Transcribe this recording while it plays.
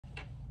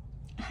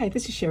Hi,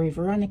 this is Sherry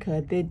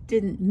Veronica. They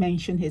didn't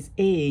mention his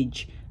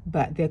age,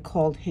 but they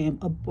called him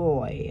a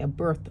boy, a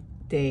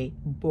birthday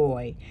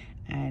boy.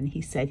 And he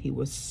said he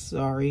was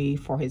sorry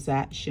for his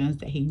actions,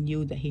 that he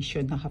knew that he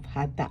should not have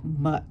had that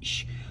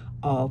much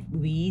of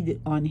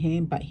weed on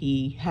him, but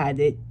he had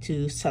it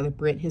to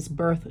celebrate his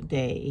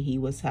birthday. He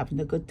was having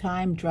a good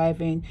time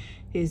driving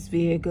his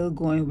vehicle,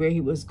 going where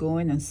he was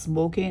going and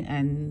smoking,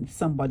 and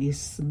somebody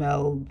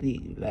smelled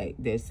like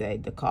they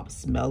said, the cops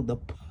smelled the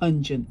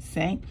pungent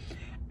scent,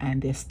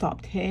 and they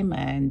stopped him,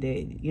 and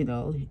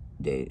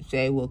they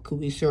say, well, could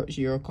we search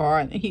your car?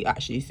 And he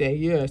actually said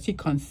yes. He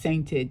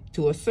consented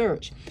to a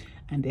search,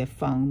 and they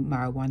found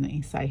marijuana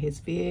inside his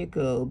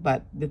vehicle.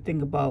 But the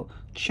thing about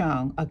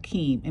Chong,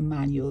 Akeem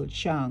Emmanuel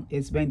Chong,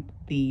 is when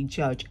the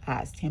judge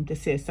asked him to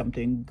say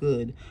something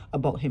good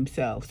about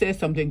himself. Say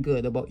something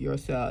good about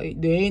yourself.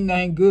 There ain't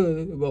nothing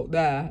good about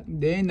that.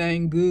 There ain't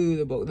nothing good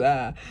about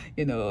that.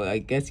 I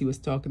guess he was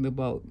talking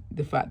about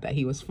the fact that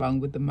he was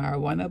found with the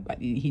marijuana, but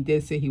he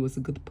did say he was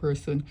a good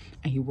person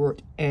and he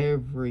worked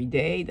every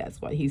day. That's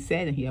what he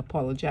said, and he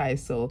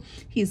apologized. So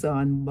he's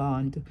on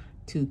bond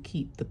to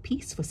keep the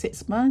peace for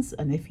 6 months,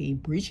 and if he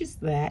breaches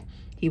that,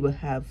 he will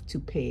have to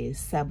pay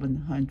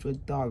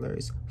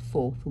 $700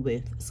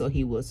 forthwith. So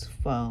he was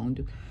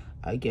found,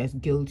 I guess,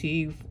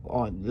 guilty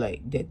on,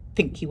 like, they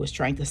think he was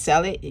trying to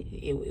sell it.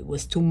 It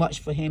was too much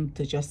for him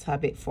to just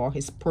have it for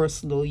his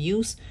personal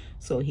use.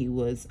 So he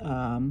was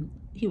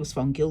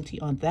found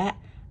guilty on that,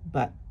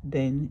 but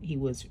then he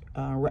was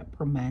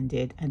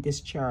reprimanded and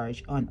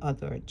discharged on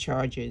other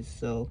charges.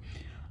 So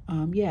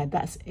yeah,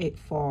 that's it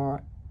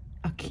for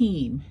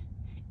Akeem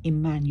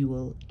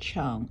Emmanuel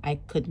Chong. I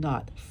could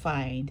not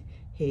find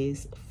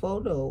his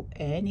photo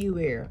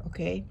anywhere.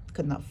 Okay,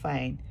 could not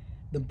find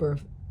the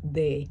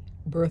birthday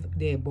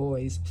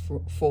boy's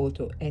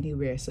photo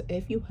anywhere. So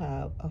if you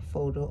have a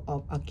photo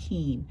of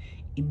Akeem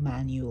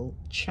Emmanuel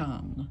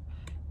Chong,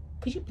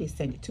 could you please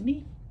send it to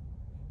me?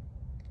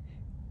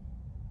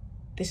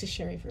 This is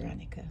Sherry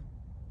Veronica.